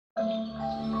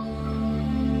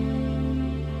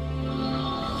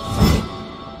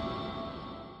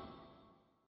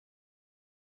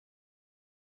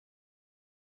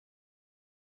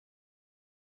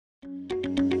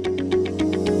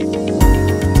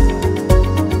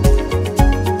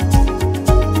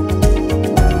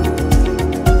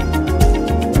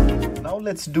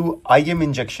Let's do IM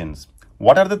injections.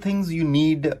 What are the things you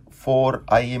need for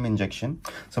IM injection?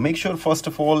 So make sure first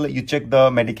of all you check the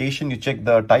medication, you check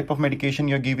the type of medication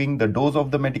you're giving, the dose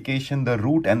of the medication, the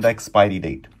route and the expiry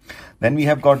date. Then we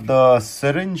have got the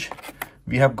syringe,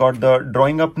 we have got the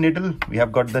drawing up needle, we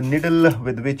have got the needle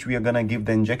with which we are gonna give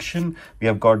the injection, we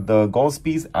have got the gauze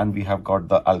piece, and we have got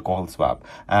the alcohol swab.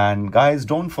 And guys,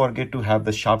 don't forget to have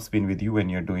the sharp pin with you when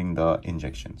you're doing the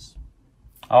injections.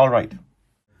 All right.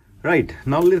 Right,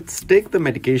 now let's take the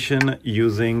medication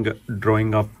using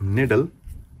drawing up needle.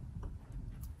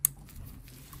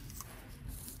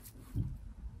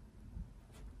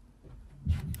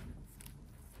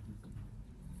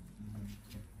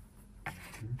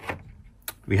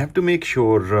 We have to make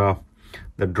sure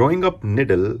the drawing up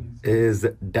needle is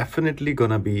definitely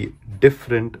gonna be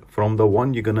different from the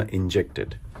one you're gonna inject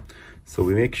it. So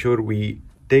we make sure we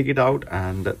take it out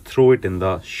and throw it in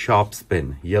the sharp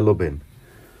bin, yellow bin.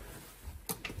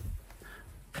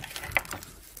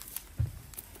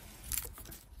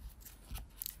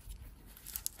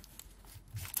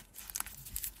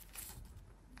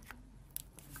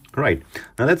 Right,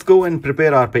 now let's go and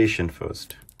prepare our patient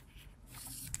first.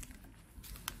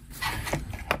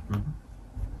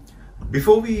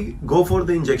 Before we go for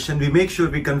the injection, we make sure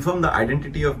we confirm the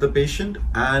identity of the patient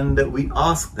and we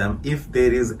ask them if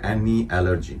there is any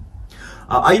allergy.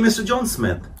 Are you Mr. John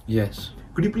Smith? Yes.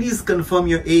 Could you please confirm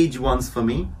your age once for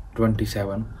me?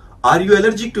 27. Are you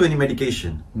allergic to any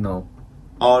medication? No.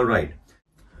 All right.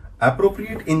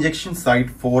 Appropriate injection site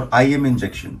for IM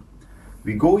injection.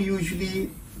 We go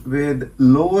usually with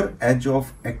lower edge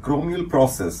of acromial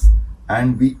process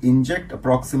and we inject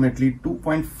approximately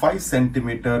 2.5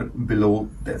 centimeter below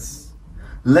this.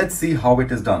 Let's see how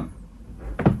it is done.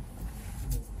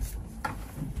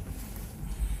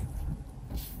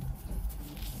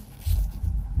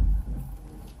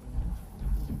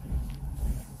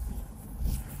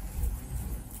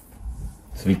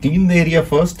 So we clean the area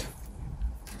first.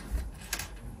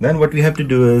 Then what we have to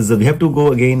do is we have to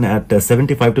go again at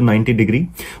 75 to 90 degree,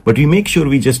 but we make sure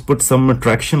we just put some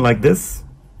traction like this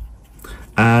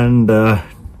and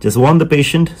just warm the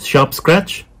patient, sharp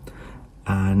scratch,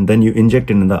 and then you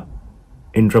inject in the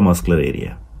intramuscular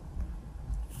area.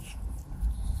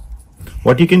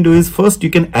 What you can do is first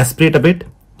you can aspirate a bit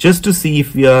just to see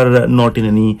if we are not in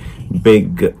any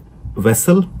big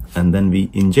vessel, and then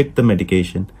we inject the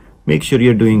medication. Make sure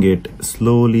you're doing it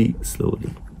slowly.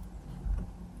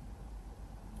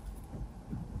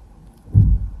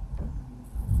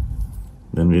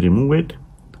 Then we remove it.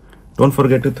 Don't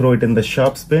forget to throw it in the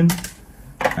sharp bin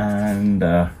and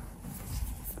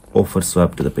offer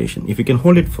swab to the patient. If you can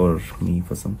hold it for me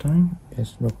for some time.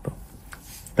 Yes, no problem.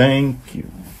 Thank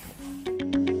you.